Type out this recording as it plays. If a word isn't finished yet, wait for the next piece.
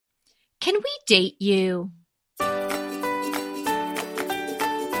Can we date you?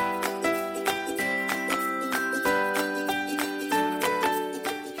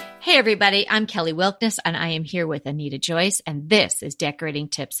 Hey everybody, I'm Kelly Wilkniss and I am here with Anita Joyce, and this is Decorating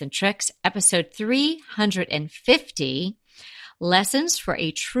Tips and Tricks, episode 350, Lessons for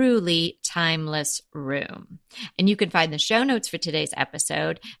a Truly Timeless Room. And you can find the show notes for today's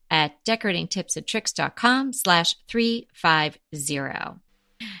episode at decoratingtipsandtricks.com/350.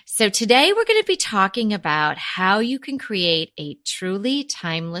 So today we're going to be talking about how you can create a truly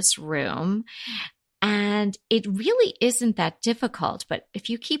timeless room. And it really isn't that difficult, but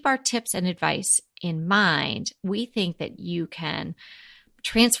if you keep our tips and advice in mind, we think that you can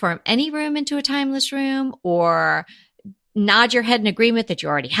transform any room into a timeless room, or nod your head in agreement that you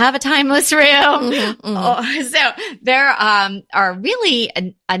already have a timeless room. Mm-hmm. So there are really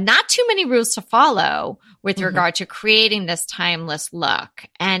not too many rules to follow with regard to creating this timeless look.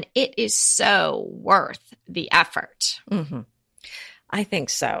 And it is so worth the effort. Mm-hmm. I think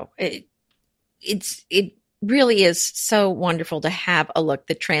so. It really is so wonderful to have a look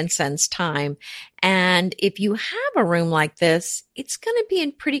that transcends time. And if you have a room like this, it's going to be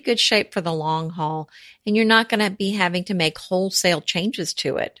in pretty good shape for the long haul, and you're not going to be having to make wholesale changes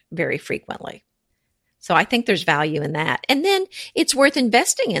to it very frequently. So I think there's value in that. And then it's worth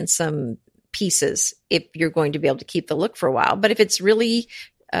investing in some pieces if you're going to be able to keep the look for a while. But if it's really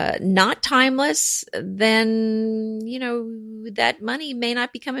not timeless, then, you know, that money may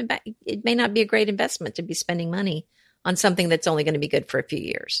not be coming back. It may not be a great investment to be spending money on something that's only going to be good for a few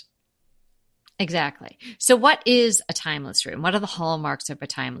years. Exactly. So what is a timeless room? What are the hallmarks of a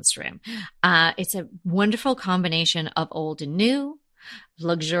timeless room? It's a wonderful combination of old and new,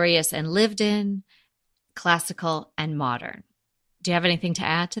 luxurious and lived in, classical and modern. Do you have anything to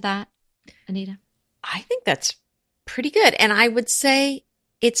add to that, Anita? I think that's pretty good. And I would say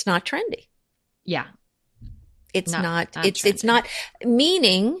it's not trendy. Yeah. It's not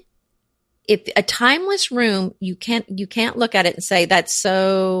meaning if a timeless room, you can't look at it and say that's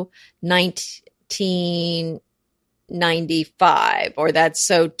so 1995 or that's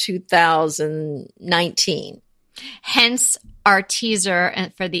so 2019. Hence our teaser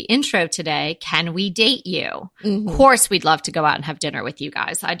for the intro today. Can we date you? Mm-hmm. Of course, we'd love to go out and have dinner with you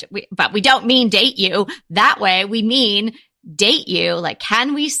guys. But we don't mean date you that way. We mean date you. Like,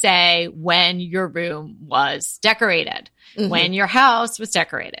 can we say when your room was decorated, when your house was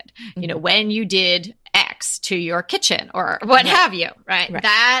decorated, you know, when you did X to your kitchen or what have you, right?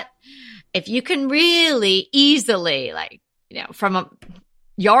 That if you can really easily, like, you know, from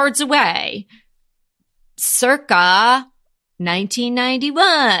yards away, circa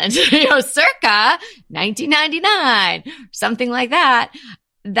 1991, you know, circa 1999, something like that,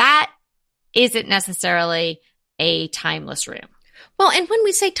 that isn't necessarily a timeless room. Well, and when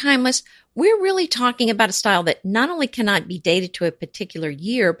we say timeless, we're really talking about a style that not only cannot be dated to a particular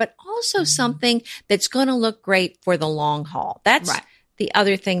year, but also something that's going to look great for the long haul. That's the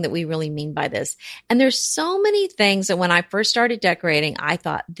other thing that we really mean by this. And there's so many things that when I first started decorating, I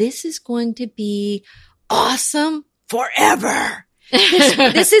thought this is going to be awesome forever.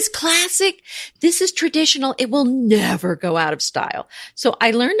 This is classic. This is traditional. It will never go out of style. So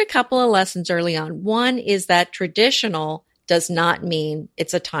I learned a couple of lessons early on. One is that traditional does not mean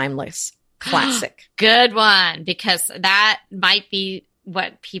it's a timeless classic. Good one, because that might be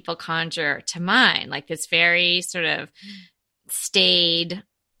what people conjure to mind, like this very sort of staid,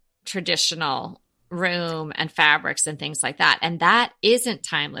 traditional room and fabrics and things like that. And that isn't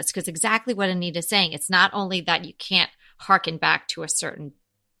timeless, because exactly what Anita's saying, it's not only that you can't harken back to a certain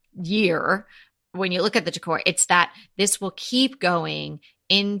year when you look at the decor, it's that this will keep going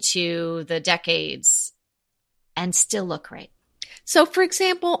into the decades and still look great. So, for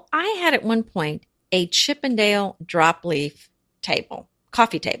example, I had at one point a Chippendale drop leaf table,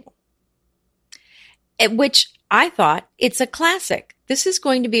 coffee table, at which I thought it's a classic. This is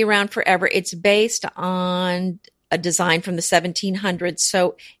going to be around forever. It's based on a design from the 1700s.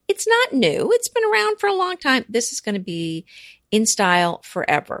 So it's not new. It's been around for a long time. This is going to be in style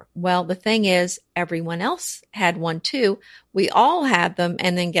forever. Well, the thing is, everyone else had one too. We all had them.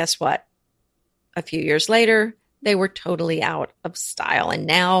 And then guess what? A few years later, they were totally out of style. And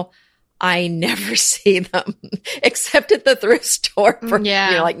now I never see them except at the thrift store for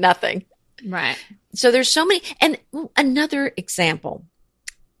like nothing. Right. So there's so many. And another example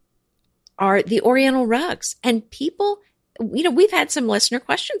are the Oriental rugs. And people, you know, we've had some listener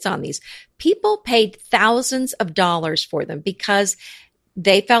questions on these. People paid thousands of dollars for them because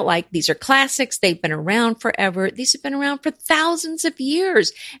They felt like these are classics. They've been around forever. These have been around for thousands of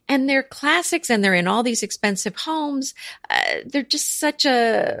years, and they're classics, and they're in all these expensive homes. They're just such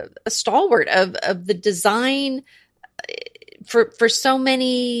a stalwart of the design for so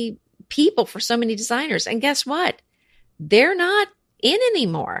many people, for so many designers. And guess what? They're not in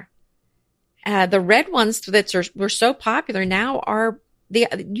anymore. The red ones that were so popular now are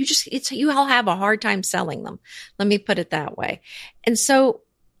you'll have a hard time selling them. Let me put it that way. And so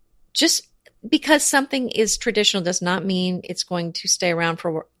just because something is traditional does not mean it's going to stay around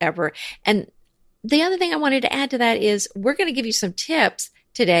forever. And the other thing I wanted to add to that is we're going to give you some tips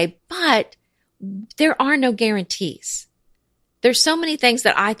today, but there are no guarantees. There's so many things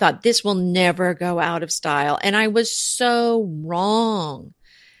that I thought this will never go out of style. And I was so wrong.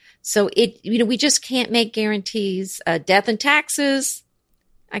 So we just can't make guarantees. Death and taxes,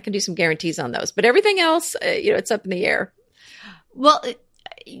 I can do some guarantees on those, but everything else, it's up in the air. Well,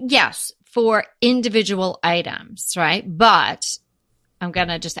 yes, for individual items, right? But I'm going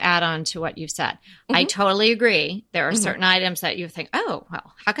to just add on to what you've said. Mm-hmm. I totally agree. There are certain items that you think, oh,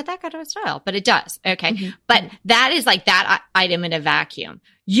 well, how could that go out of style? But it does. Okay. Mm-hmm. But that is like that item in a vacuum.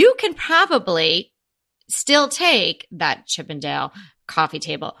 You can probably still take that Chippendale coffee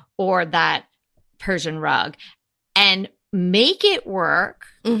table or that Persian rug and make it work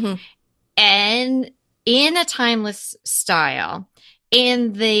and in a timeless style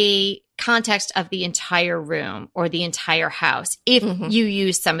in the context of the entire room or the entire house if you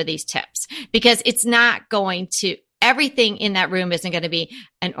use some of these tips, because it's not going to, everything in that room isn't going to be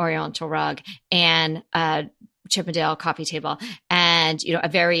an Oriental rug and a Chippendale coffee table and, a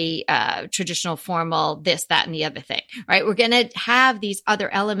very traditional formal this, that, and the other thing, right? We're going to have these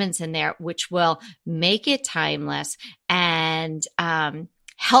other elements in there, which will make it timeless and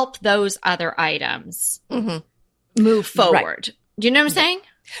help those other items move forward. Right. Do you know what I'm saying?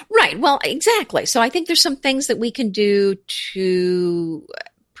 Right. Well, exactly. So I think there's some things that we can do to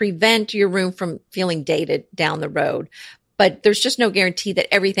prevent your room from feeling dated down the road. But there's just no guarantee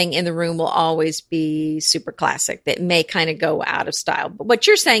that everything in the room will always be super classic. That may kind of go out of style. But what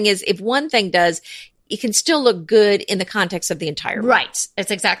you're saying is if one thing does, it can still look good in the context of the entire room. Right. That's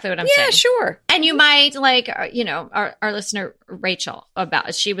exactly what I'm saying. Yeah, sure. And you might our listener, Rachel,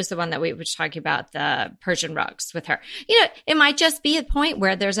 she was the one that we were talking about the Persian rugs with her. It might just be a point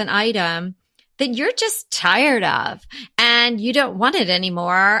where there's an item that you're just tired of and you don't want it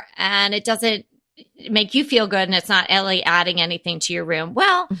anymore and it doesn't make you feel good and it's not really adding anything to your room.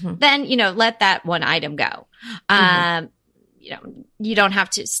 Well, then, let that one item go. You don't have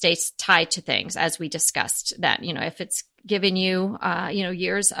to stay tied to things, as we discussed that, if it's given you,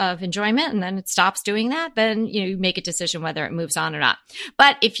 years of enjoyment and then it stops doing that, then, you make a decision whether it moves on or not.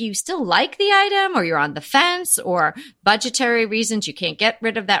 But if you still like the item or you're on the fence or budgetary reasons, you can't get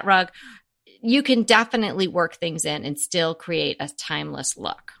rid of that rug, you can definitely work things in and still create a timeless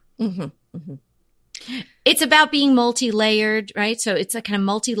look. It's about being multi-layered, right? So it's a kind of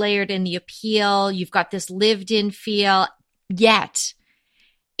multi-layered in the appeal. You've got this lived-in feel, yet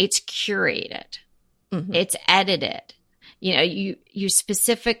it's curated. It's edited. You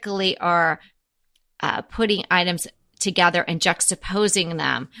specifically are putting items together and juxtaposing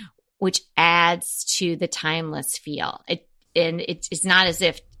them, which adds to the timeless feel. It's not as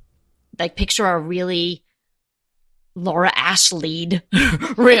if, like, picture a really Laura Ashley'd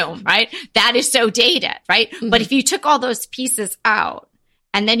room, right? That is so dated, right? But if you took all those pieces out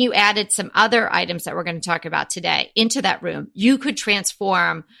and then you added some other items that we're going to talk about today into that room, you could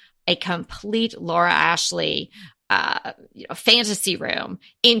transform a complete Laura Ashley fantasy room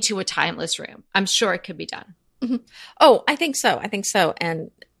into a timeless room. I'm sure it could be done. Oh, I think so. And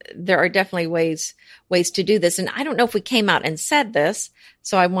there are definitely ways to do this. And I don't know if we came out and said this,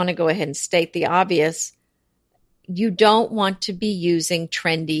 so I want to go ahead and state the obvious. You don't want to be using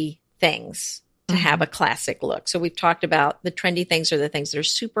trendy things to have a classic look. So we've talked about the trendy things are the things that are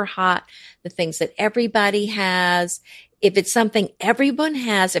super hot, the things that everybody has. If it's something everyone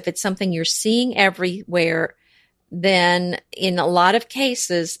has, if it's something you're seeing everywhere, then in a lot of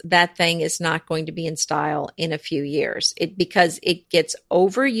cases, that thing is not going to be in style in a few years. Because it gets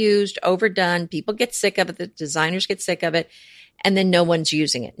overused, overdone. People get sick of it. The designers get sick of it. And then no one's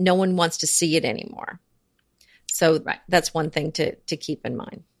using it. No one wants to see it anymore. So that's one thing to keep in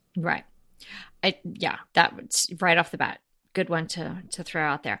mind. Right. That was right off the bat. Good one to throw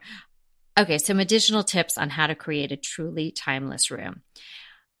out there. Okay, some additional tips on how to create a truly timeless room.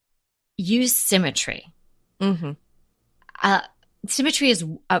 Use symmetry. symmetry is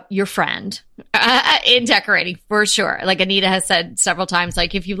your friend in decorating for sure. Like Anita has said several times,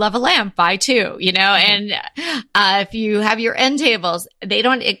 like if you love a lamp, buy two, and if you have your end tables, they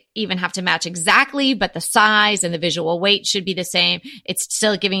don't even have to match exactly, but the size and the visual weight should be the same. It's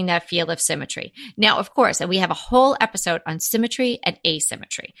still giving that feel of symmetry. Now, of course, and we have a whole episode on symmetry and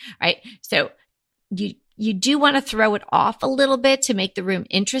asymmetry, right? So you do want to throw it off a little bit to make the room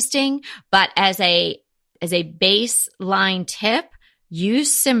interesting, but as a baseline tip,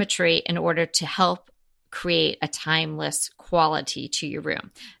 use symmetry in order to help create a timeless quality to your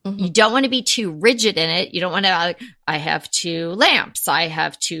room. You don't want to be too rigid in it. You don't want to, I have two lamps. I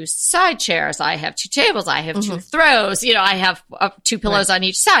have two side chairs. I have two tables. I have two throws. I have two pillows on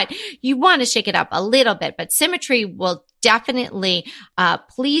each side. You want to shake it up a little bit, but symmetry will definitely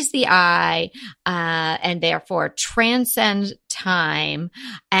please the eye and therefore transcend time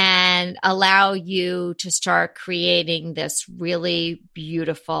and allow you to start creating this really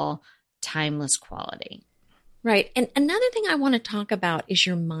beautiful, timeless quality. Right. And another thing I want to talk about is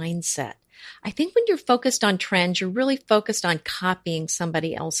your mindset. I think when you're focused on trends, you're really focused on copying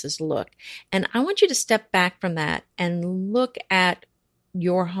somebody else's look. And I want you to step back from that and look at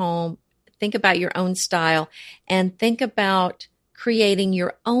your home, think about your own style, and think about creating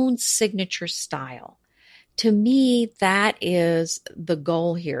your own signature style. To me, that is the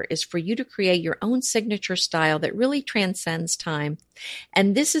goal here, is for you to create your own signature style that really transcends time.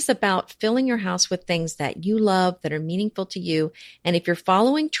 And this is about filling your house with things that you love, that are meaningful to you. And if you're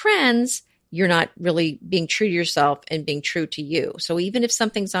following trends, you're not really being true to yourself and being true to you. So even if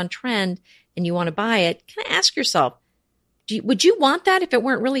something's on trend and you want to buy it, kind of ask yourself, would you want that if it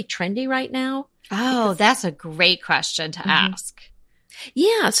weren't really trendy right now? Oh, that's a great question to ask.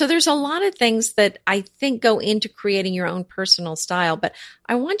 Yeah. So there's a lot of things that I think go into creating your own personal style, but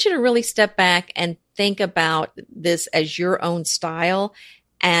I want you to really step back and think about this as your own style.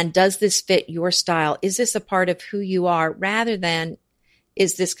 And does this fit your style? Is this a part of who you are rather than,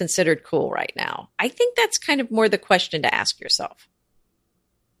 is this considered cool right now? I think that's kind of more the question to ask yourself.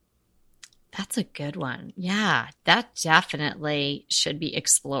 That's a good one. Yeah, that definitely should be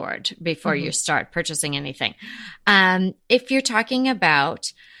explored before you start purchasing anything. If you're talking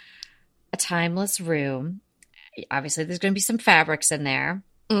about a timeless room, obviously there's going to be some fabrics in there.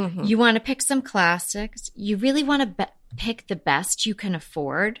 You want to pick some classics. You really want to pick the best you can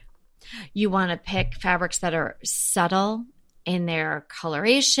afford. You want to pick fabrics that are subtle in their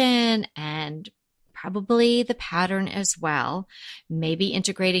coloration and probably the pattern as well, maybe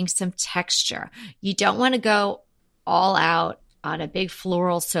integrating some texture. You don't want to go all out on a big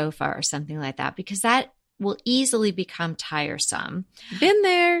floral sofa or something like that, because that will easily become tiresome. Been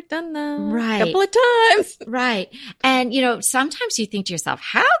there, done that. Right. A couple of times. Right. And, sometimes you think to yourself,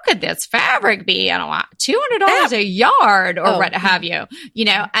 how could this fabric be, I don't know, $200 a yard or what have you,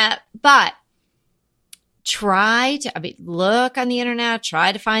 but look on the internet,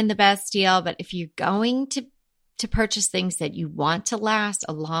 try to find the best deal. But if you're going to purchase things that you want to last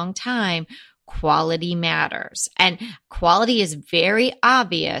a long time, quality matters. And quality is very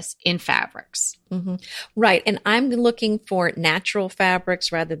obvious in fabrics. Right. And I'm looking for natural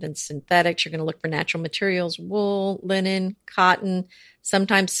fabrics rather than synthetics. You're going to look for natural materials, wool, linen, cotton,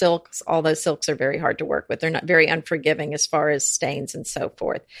 sometimes silks, although silks are very hard to work with. They're not very unforgiving as far as stains and so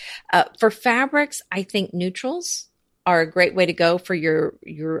forth. For fabrics, I think neutrals are a great way to go for your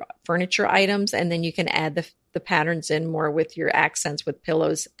furniture items. And then you can add the patterns in more with your accents with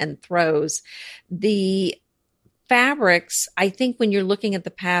pillows and throws. The fabrics, I think when you're looking at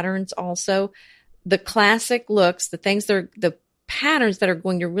the patterns also, the classic looks, the patterns that are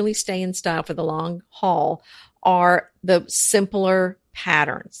going to really stay in style for the long haul are the simpler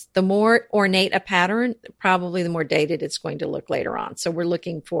patterns. The more ornate a pattern, probably the more dated it's going to look later on. So we're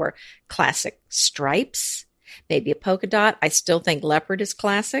looking for classic stripes, maybe a polka dot. I still think leopard is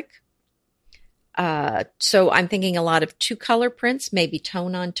classic. So I'm thinking a lot of 2-color prints, maybe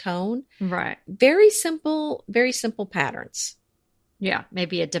tone on tone. Right. Very simple patterns. Yeah.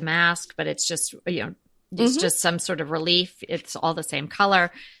 Maybe a damask, but it's just, it's just some sort of relief. It's all the same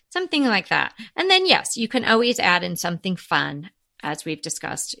color, something like that. And then, yes, you can always add in something fun. As we've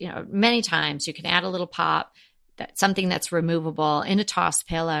discussed, many times, you can add a little pop, something that's removable in a toss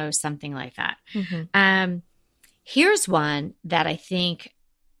pillow, something like that. Here's one that I think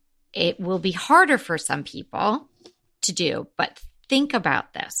it will be harder for some people to do, but think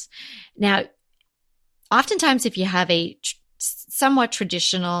about this. Now, oftentimes, if you have a somewhat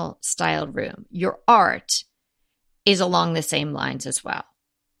traditional styled room, your art is along the same lines as well.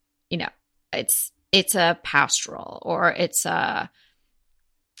 It's a pastoral, or it's a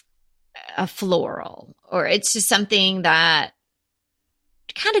floral, or it's just something that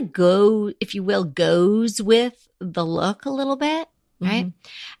kind of if you will, goes with the look a little bit, right?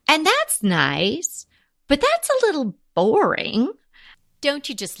 Mm-hmm. And that's nice, but that's a little boring. Don't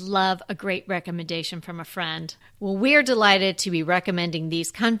you just love a great recommendation from a friend? Well, we're delighted to be recommending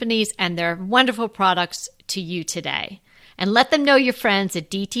these companies and their wonderful products to you today. And let them know your friends at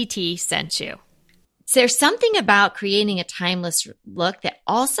DTT sent you. So there's something about creating a timeless look that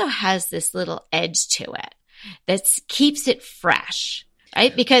also has this little edge to it that keeps it fresh,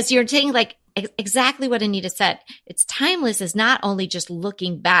 right? Because you're taking like exactly what Anita said. It's timeless is not only just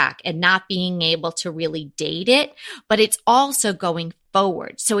looking back and not being able to really date it, but it's also going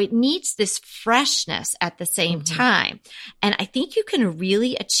forward. So it needs this freshness at the same time. And I think you can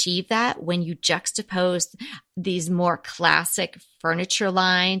really achieve that when you juxtapose these more classic furniture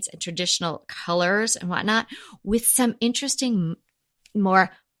lines and traditional colors and whatnot with some interesting, more,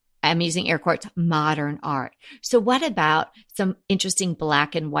 I'm using air quotes, modern art. So what about some interesting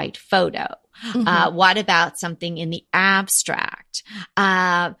black and white photo? What about something in the abstract?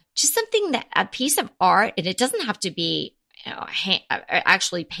 Just something that a piece of art, and it doesn't have to be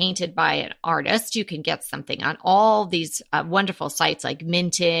actually painted by an artist. You can get something on all these wonderful sites like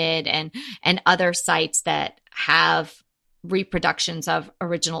Minted and other sites that have reproductions of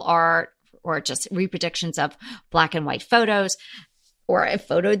original art or just reproductions of black and white photos, or a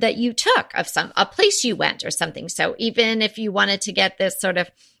photo that you took of a place you went or something. So even if you wanted to get this sort of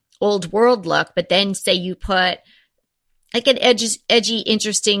old world look, but then say you put like an edgy,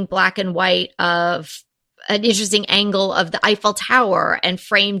 interesting black and white of an interesting angle of the Eiffel Tower and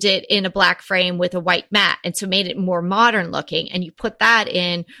framed it in a black frame with a white mat. And so made it more modern looking. And you put that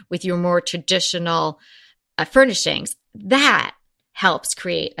in with your more traditional furnishings. That helps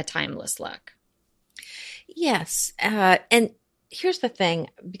create a timeless look. Yes. And here's the thing,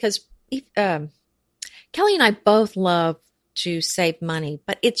 because Kelly and I both love to save money,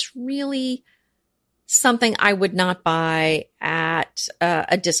 but it's really something I would not buy at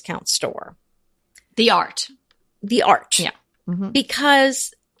a discount store. The art. Yeah. Mm-hmm.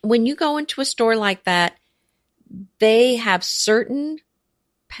 Because when you go into a store like that, they have certain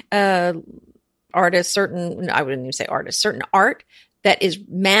artists, I wouldn't even say artists, certain art that is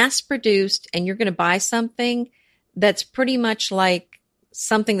mass produced, and you're going to buy something that's pretty much like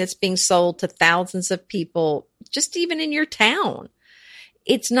something that's being sold to thousands of people, just even in your town.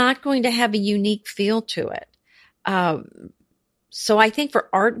 It's not going to have a unique feel to it. So I think for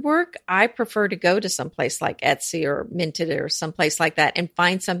artwork, I prefer to go to someplace like Etsy or Minted or someplace like that and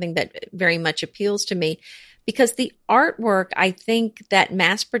find something that very much appeals to me. Because the artwork, I think that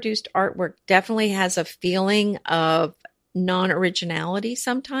mass-produced artwork definitely has a feeling of non-originality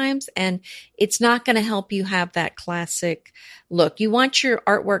sometimes, and it's not going to help you have that classic look. You want your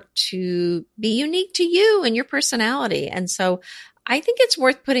artwork to be unique to you and your personality. And so I think it's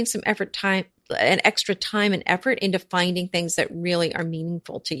worth putting some extra time and effort into finding things that really are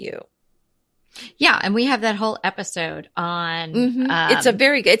meaningful to you. Yeah. And we have that whole episode on,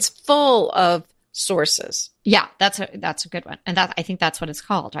 it's full of sources. Yeah. That's a good one. And I think that's what it's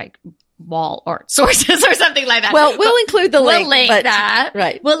called, like wall art sources or something like that. Well, we'll include the link. We'll link that.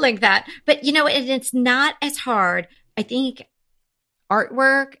 Right. We'll link that. But it's not as hard. I think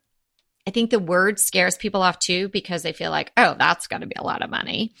artwork, I think the word scares people off too, because they feel like, oh, that's going to be a lot of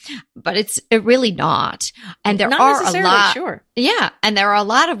money, but it's really not. And there are a lot. Sure. Yeah. And there are a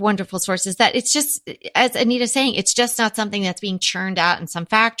lot of wonderful sources that it's just, as Anita's saying, it's just not something that's being churned out in some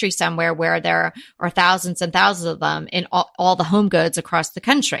factory somewhere where there are thousands and thousands of them in all the home goods across the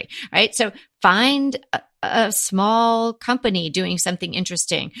country. Right. So find a small company doing something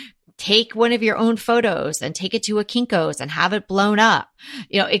interesting. Take one of your own photos and take it to a Kinko's and have it blown up.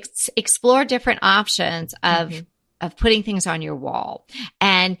 Explore different options of putting things on your wall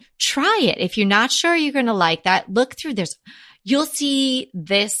and try it. If you're not sure you're going to like that, look through this. You'll see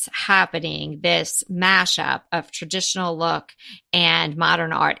this happening, this mashup of traditional look and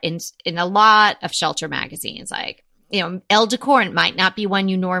modern art in a lot of shelter magazines. Like, Elle Decor might not be one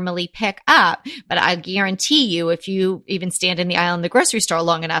you normally pick up, but I guarantee you, if you even stand in the aisle in the grocery store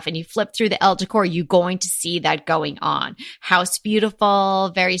long enough and you flip through the Elle Decor, you're going to see that going on. House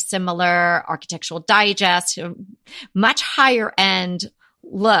Beautiful, very similar. Architectural Digest, much higher end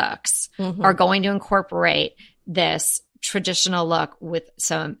looks are going to incorporate this traditional look with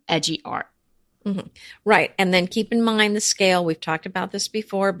some edgy art. Mm-hmm. Right. And then keep in mind the scale. We've talked about this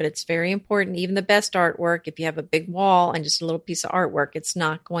before, but it's very important. Even the best artwork, if you have a big wall and just a little piece of artwork, it's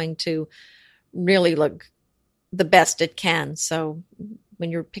not going to really look the best it can. So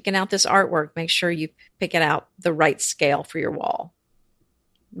when you're picking out this artwork, make sure you pick it out the right scale for your wall.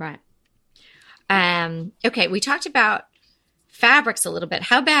 Right. Okay. We talked about fabrics a little bit.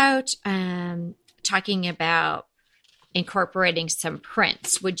 How about talking about incorporating some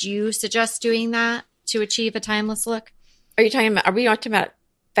prints? Would you suggest doing that to achieve a timeless look? Are we talking about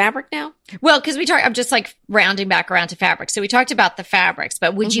fabric now? Well, because I'm just like rounding back around to fabric. So we talked about the fabrics,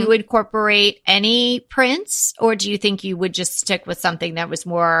 but would you incorporate any prints, or do you think you would just stick with something that was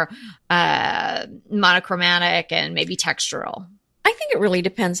more monochromatic and maybe textural? I think it really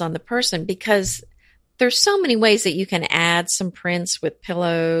depends on the person, because there's so many ways that you can add some prints with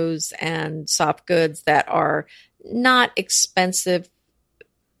pillows and soft goods that are not expensive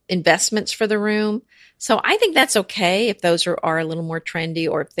investments for the room. So I think that's okay if those are a little more trendy,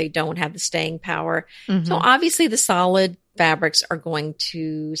 or if they don't have the staying power. So obviously the solid fabrics are going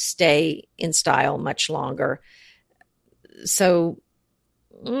to stay in style much longer. So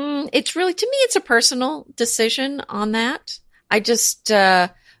it's really, to me, it's a personal decision on that. I just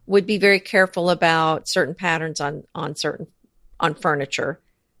would be very careful about certain patterns on furniture.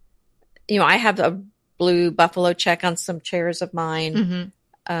 You know, I have a blue buffalo check on some chairs of mine.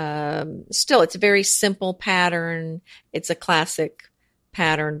 Still, it's a very simple pattern. It's a classic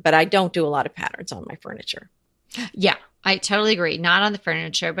pattern, but I don't do a lot of patterns on my furniture. Yeah, I totally agree. Not on the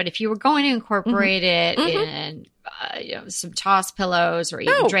furniture, but if you were going to incorporate it in some toss pillows or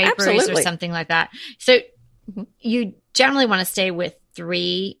even draperies or something like that. So you generally want to stay with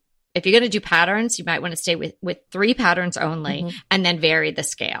 3. If you're going to do patterns, you might want to stay with 3 patterns only and then vary the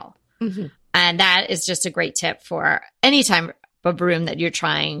scale. And that is just a great tip for any time of room that you're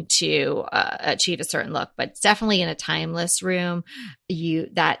trying to achieve a certain look, but definitely in a timeless room,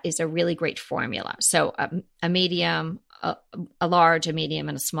 that is a really great formula. So a medium, a large, a medium,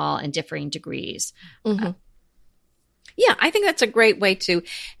 and a small in differing degrees. Yeah, I think that's a great way to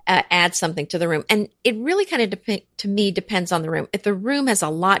add something to the room. And it really kind of, to me, depends on the room. If the room has a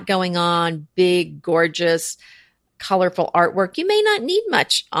lot going on, big, gorgeous, colorful artwork, you may not need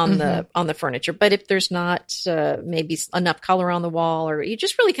much on the furniture. But if there's not maybe enough color on the wall, or it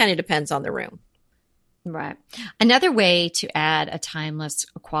just really kind of depends on the room. Right. Another way to add a timeless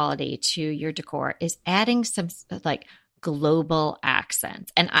quality to your decor is adding some like global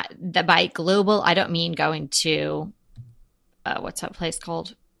accents. And by global, I don't mean going to what's that place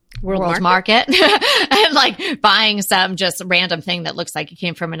called? World Market and like buying some just random thing that looks like it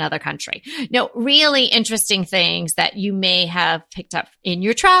came from another country. No, really interesting things that you may have picked up in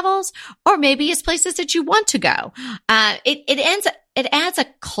your travels, or maybe it's places that you want to go. It adds a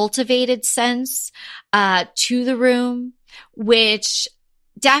cultivated sense to the room, which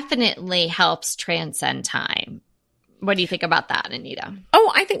definitely helps transcend time. What do you think about that, Anita?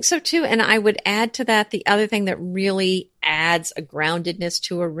 Oh, I think so too. And I would add to that, the other thing that really adds a groundedness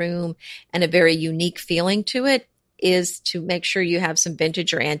to a room and a very unique feeling to it is to make sure you have some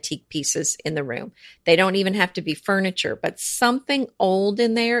vintage or antique pieces in the room. They don't even have to be furniture, but something old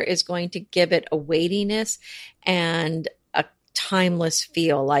in there is going to give it a weightiness and a timeless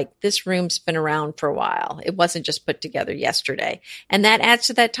feel, like this room's been around for a while. It wasn't just put together yesterday. And that adds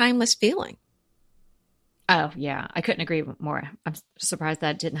to that timeless feeling. Oh, yeah. I couldn't agree more. I'm surprised that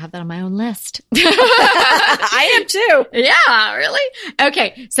I didn't have that on my own list. I am too. Yeah, really?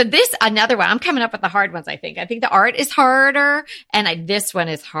 Okay. So another one. I'm coming up with the hard ones, I think. I think the art is harder, and this one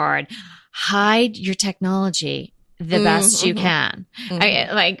is hard. Hide your technology the best you can.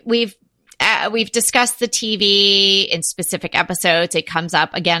 Like we've discussed the TV in specific episodes. It comes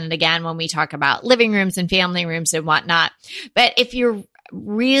up again and again when we talk about living rooms and family rooms and whatnot. But if you're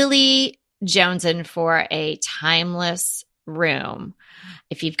really jonesing for a timeless room,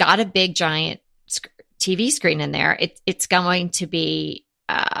 if you've got a big giant TV screen in there, it's going to be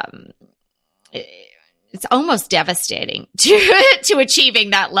it's almost devastating to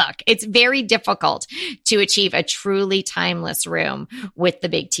achieving that look. It's very difficult to achieve a truly timeless room with the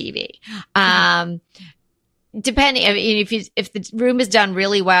big TV. Depending, I mean, if the room is done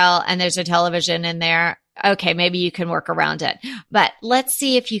really well and there's a television in there, okay, maybe you can work around it. But let's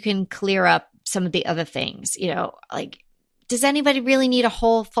see if you can clear up some of the other things. You know, like, does anybody really need a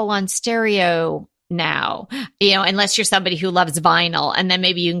whole full-on stereo now? You know, unless you're somebody who loves vinyl, and then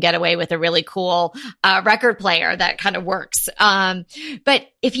maybe you can get away with a really cool record player that kind of works. But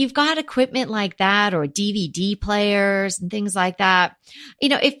if you've got equipment like that, or DVD players and things like that, you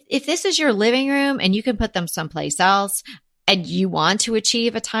know, if this is your living room and you can put them someplace else, and you want to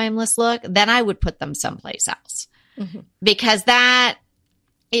achieve a timeless look, then I would put them someplace else. Because that,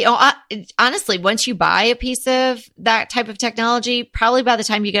 you know, honestly, once you buy a piece of that type of technology, probably by the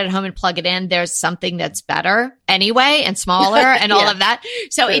time you get it home and plug it in, there's something that's better anyway and smaller and all of that.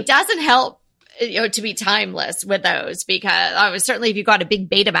 So it doesn't help, you know, to be timeless with those, because certainly if you've got a big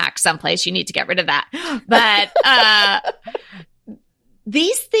Betamax someplace, you need to get rid of that. But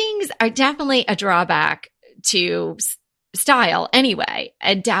these things are definitely a drawback to style anyway,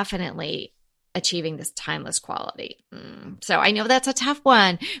 and definitely achieving this timeless quality. So I know that's a tough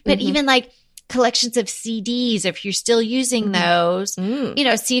one, but even like collections of CDs, if you're still using those,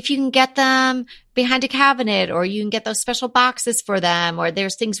 see if you can get them behind a cabinet, or you can get those special boxes for them, or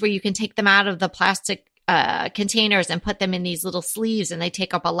there's things where you can take them out of the plastic containers and put them in these little sleeves, and they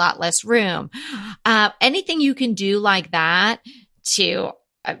take up a lot less room. Anything you can do like that to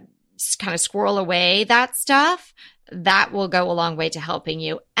kind of squirrel away that stuff, that will go a long way to helping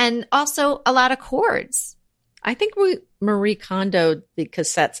you. And also a lot of cords. I think we Marie Kondoed the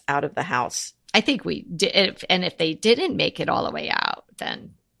cassettes out of the house. I think we did. And if they didn't make it all the way out,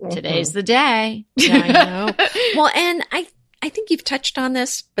 then today's the day. Yeah, I know. Well, and I think you've touched on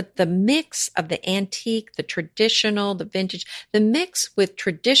this, but the mix of the antique, the traditional, the vintage, the mix with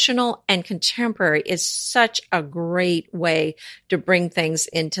traditional and contemporary is such a great way to bring things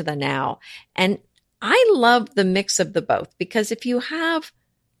into the now. And I love the mix of the both, because if you have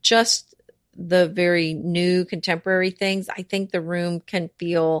just the very new contemporary things, I think the room can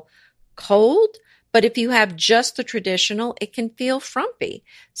feel cold. But if you have just the traditional, it can feel frumpy.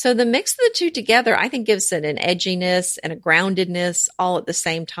 So the mix of the two together, I think, gives it an edginess and a groundedness all at the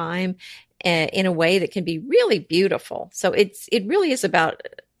same time, in a way that can be really beautiful. So it really is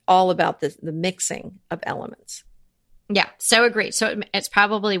all about the mixing of elements. Yeah, so agree. So it's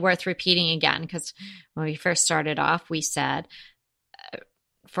probably worth repeating again, because when we first started off, we said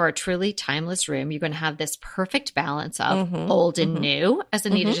for a truly timeless room, you're going to have this perfect balance of old and new, as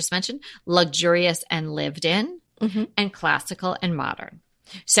Anita just mentioned, luxurious and lived in, and classical and modern.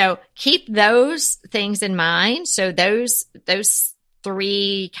 So keep those things in mind. So those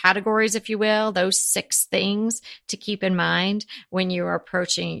three categories, if you will, those 6 things to keep in mind when you're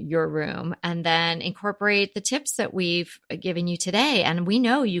approaching your room, and then incorporate the tips that we've given you today. And we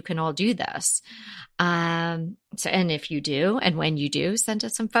know you can all do this. And if you do, and when you do, send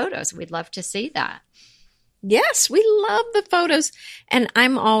us some photos. We'd love to see that. Yes, we love the photos. And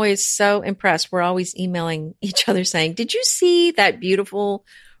I'm always so impressed. We're always emailing each other saying, did you see that beautiful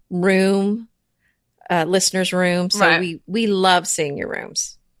room? Listener's room. So right. we love seeing your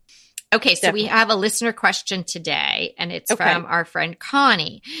rooms. Okay. So we have a listener question today, and it's from our friend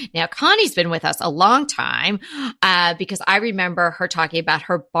Connie. Now, Connie's been with us a long time, because I remember her talking about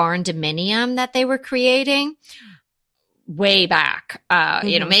her barn dominium that they were creating way back,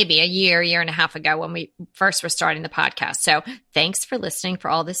 maybe a year and a half ago when we first were starting the podcast. So thanks for listening for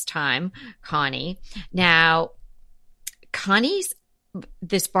all this time, Connie. Now,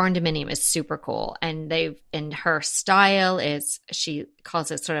 this barn dominium is super cool, and her style is, she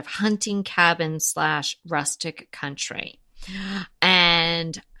calls it sort of hunting cabin / rustic country.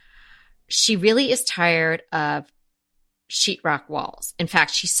 And she really is tired of sheetrock walls. In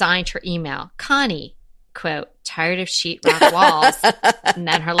fact, she signed her email, Connie, quote, tired of sheetrock walls, and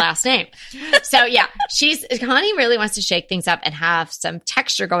then her last name. So yeah, Connie really wants to shake things up and have some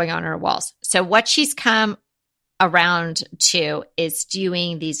texture going on her walls. So what she's come around to is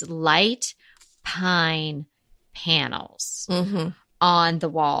doing these light pine panels on the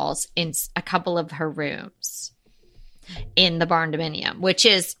walls in a couple of her rooms in the barn dominium, which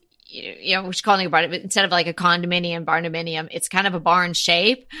is, we're calling it a barn, instead of like a condominium, barn dominium, it's kind of a barn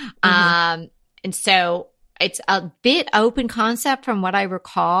shape. And so it's a bit open concept from what I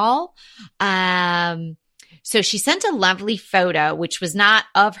recall. So she sent a lovely photo, which was not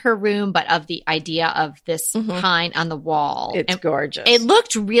of her room, but of the idea of this pine on the wall. It's gorgeous. It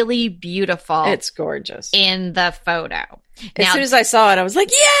looked really beautiful. It's gorgeous. In the photo. As soon as I saw it, I was like,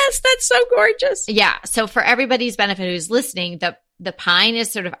 yes, that's so gorgeous. Yeah. So for everybody's benefit who's listening, the pine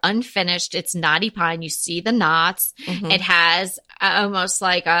is sort of unfinished. It's knotty pine. You see the knots. It has almost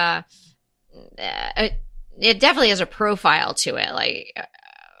like it definitely has a profile to it, like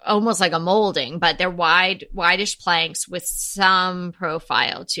almost like a molding, but they're wideish planks with some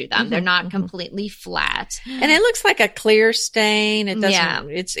profile to them. They're not completely flat. And it looks like a clear stain. It doesn't,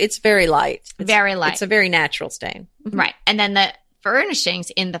 it's very light. Very light. It's a very natural stain. Right. And then the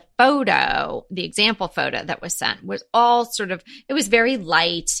furnishings in the photo, the example photo that was sent, was all sort of, it was very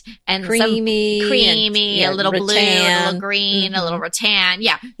light and creamy, a little rattan, blue, a little green, a little rattan.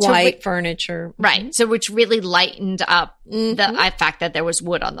 Yeah. White furniture. Right. So which really lightened up the fact that there was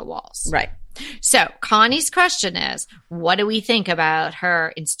wood on the walls. Right. So Connie's question is, what do we think about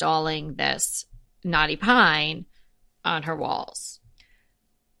her installing this knotty pine on her walls?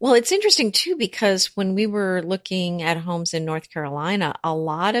 Well, it's interesting too, because when we were looking at homes in North Carolina, a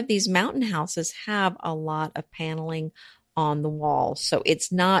lot of these mountain houses have a lot of paneling on the walls. So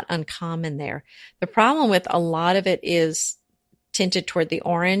it's not uncommon there. The problem with a lot of it is tinted toward the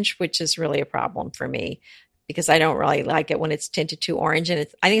orange, which is really a problem for me because I don't really like it when it's tinted too orange. And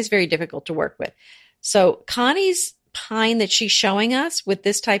I think it's very difficult to work with. So Connie's pine that she's showing us with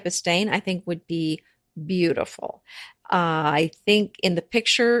this type of stain, I think would be beautiful. I think in the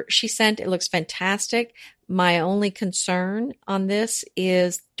picture she sent, it looks fantastic. My only concern on this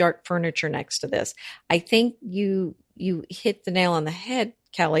is dark furniture next to this. I think you hit the nail on the head,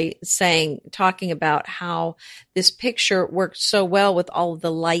 Kelly, talking about how this picture worked so well with all of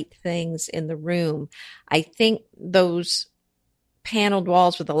the light things in the room. I think those paneled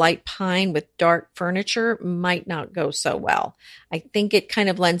walls with a light pine with dark furniture might not go so well. I think it kind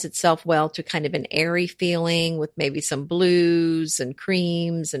of lends itself well to kind of an airy feeling with maybe some blues and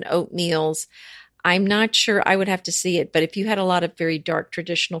creams and oatmeals. I'm not sure, I would have to see it, but if you had a lot of very dark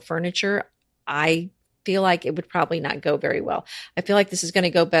traditional furniture, I feel like it would probably not go very well. I feel like this is going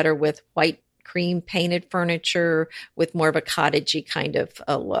to go better with white cream painted furniture with more of a cottagey kind of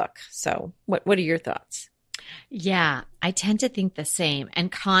a look. So what are your thoughts? Yeah, I tend to think the same.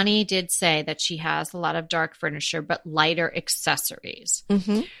 And Connie did say that she has a lot of dark furniture, but lighter accessories.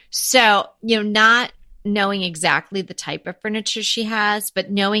 Mm-hmm. So, not knowing exactly the type of furniture she has,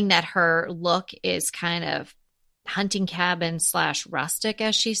 but knowing that her look is kind of hunting cabin / rustic,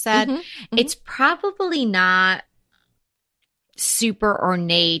 as she said, Mm-hmm. Mm-hmm. it's probably not super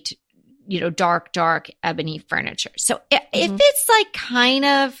ornate, dark ebony furniture. So if it's like kind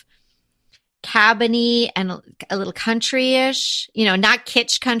of cabiny and a little country-ish, not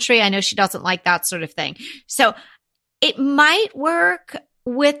kitsch country. I know she doesn't like that sort of thing. So it might work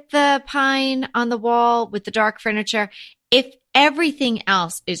with the pine on the wall, with the dark furniture, if everything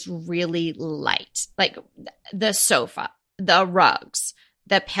else is really light, like the sofa, the rugs,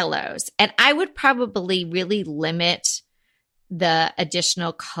 the pillows. And I would probably really limit the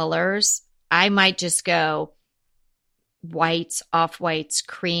additional colors. I might just go whites, off-whites,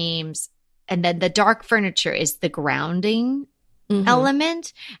 creams, and then the dark furniture is the grounding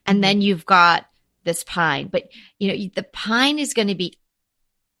element. And then you've got this pine. But, the pine is going to be,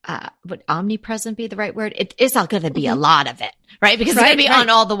 would omnipresent be the right word? It is all going to be a lot of it, right? Because it's going to be on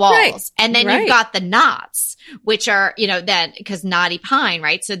all the walls. Right. And then you've got the knots, which are, then because knotty pine,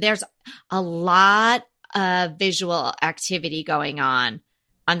 right? So there's a lot of visual activity going on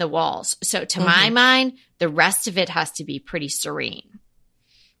the walls. So to my mind, the rest of it has to be pretty serene.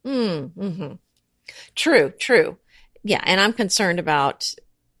 Mm-hmm. True. Yeah. And I'm concerned about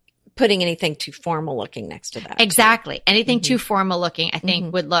putting anything too formal looking next to that. Exactly. Anything too formal looking, I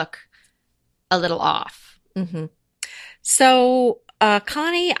think would look a little off. Mm-hmm. So,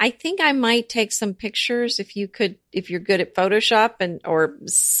 Connie, I think I might take some pictures if you're good at Photoshop or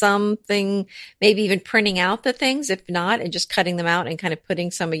something, maybe even printing out the things, if not, and just cutting them out and kind of putting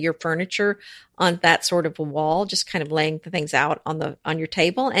some of your furniture on that sort of a wall, just kind of laying the things out on your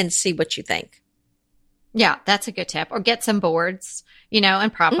table and see what you think. Yeah, that's a good tip. Or get some boards,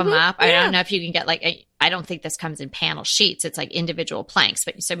 and prop them up. Yeah. I don't know if you can get I don't think this comes in panel sheets. It's like individual planks.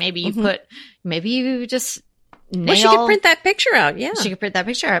 But so maybe you just nail. Well, she could print that picture out. Yeah. She could print that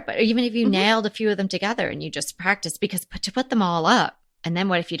picture out. But even if you nailed a few of them together and you just practice, because to put them all up, and then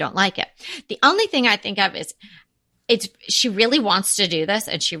what if you don't like it? The only thing I think of is she really wants to do this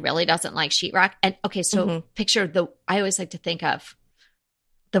and she really doesn't like sheetrock. And okay, so picture I always like to think of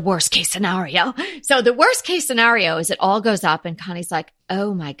the worst case scenario. So the worst case scenario is it all goes up and Connie's like,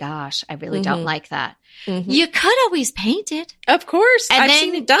 oh my gosh, I really don't like that. You could always paint it. Of course. And I've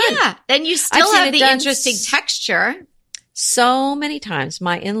seen it done. Yeah. Then you still have the interesting texture. So many times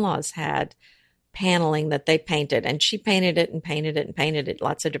my in-laws had paneling that they painted, and she painted it and painted it and painted it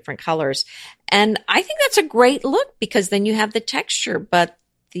lots of different colors. And I think that's a great look because then you have the texture, but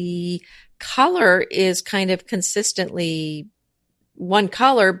the color is kind of consistently one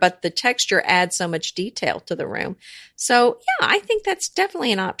color, but the texture adds so much detail to the room. So yeah, I think that's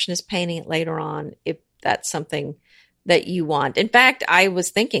definitely an option, is painting it later on if that's something that you want. In fact, I was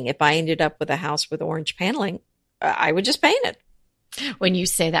thinking if I ended up with a house with orange paneling, I would just paint it. When you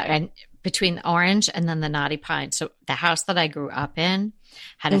say that, and between the orange and then the knotty pine. So the house that I grew up in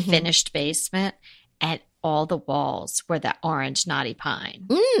had a finished basement, and all the walls were that orange knotty pine.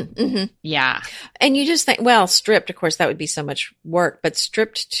 Yeah. And you just think, well, stripped, of course, that would be so much work, but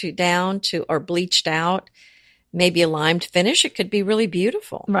stripped down to or bleached out, maybe a limed finish, it could be really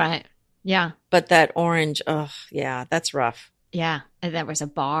beautiful. Right. Yeah. But that orange, yeah, that's rough. Yeah. And there was a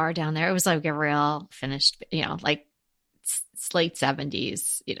bar down there. It was like a real finished, like late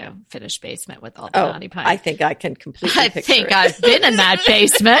 70s, finished basement with all the knotty pine. I think I can completely picture it. I've been in that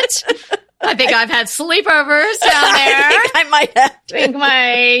basement. I think I've had sleepovers down there. I think I might have. I think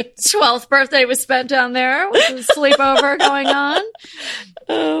my 12th birthday was spent down there with a sleepover going on.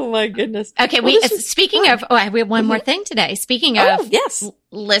 Oh my goodness. Okay. Speaking of, we have one more thing today. Speaking of, yes,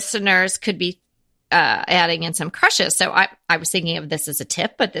 listeners could be adding in some crushes. So I was thinking of this as a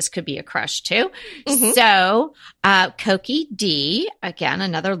tip, but this could be a crush too. So, Cokie D, again,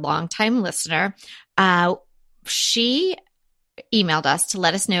 another longtime listener, she emailed us to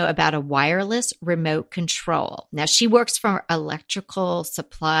let us know about a wireless remote control. Now, she works for electrical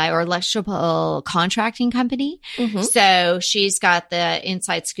supply or electrical contracting company. So she's got the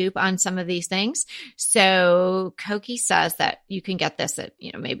inside scoop on some of these things. So Cokie says that you can get this at,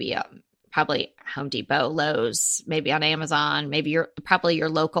 maybe probably Home Depot, Lowe's, maybe on Amazon, maybe probably your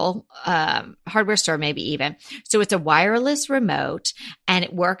local hardware store, maybe even. So it's a wireless remote and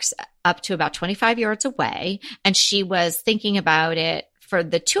it works up to about 25 yards away. And she was thinking about it for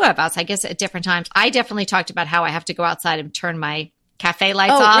the two of us, I guess at different times. I definitely talked about how I have to go outside and turn my cafe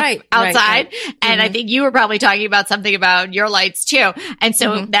lights off outside. Right. And I think you were probably talking about something about your lights too. And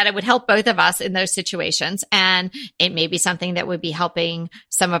so that it would help both of us in those situations. And it may be something that would be helping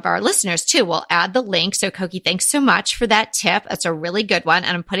some of our listeners too. We'll add the link. So Cokie, thanks so much for that tip. That's a really good one.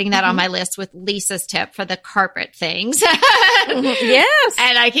 And I'm putting that on my list with Lisa's tip for the carpet things. Yes.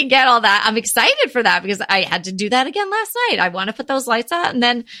 And I can get all that. I'm excited for that because I had to do that again last night. I want to put those lights out and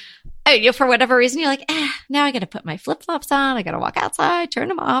then for whatever reason, you're like, now I got to put my flip-flops on. I got to walk outside, turn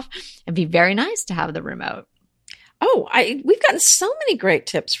them off. It'd be very nice to have the remote. Oh, we've gotten so many great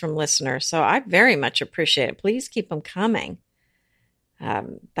tips from listeners, so I very much appreciate it. Please keep them coming.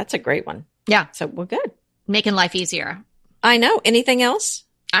 That's a great one. Yeah. So we're good. Making life easier. I know. Anything else?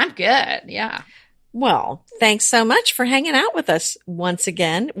 I'm good. Yeah. Well, thanks so much for hanging out with us once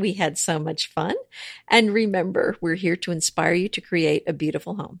again. We had so much fun. And remember, we're here to inspire you to create a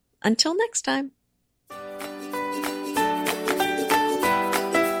beautiful home. Until next time.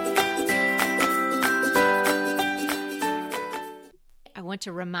 I want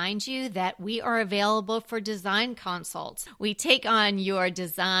to remind you that we are available for design consults. We take on your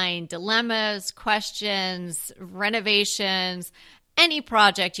design dilemmas, questions, renovations, any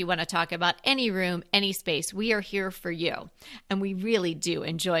project you want to talk about, any room, any space. We are here for you. And we really do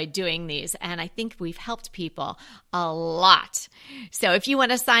enjoy doing these. And I think we've helped people a lot. So if you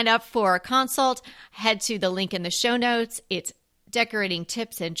want to sign up for a consult, head to the link in the show notes. It's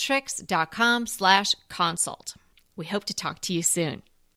decoratingtipsandtricks.com/consult. We hope to talk to you soon.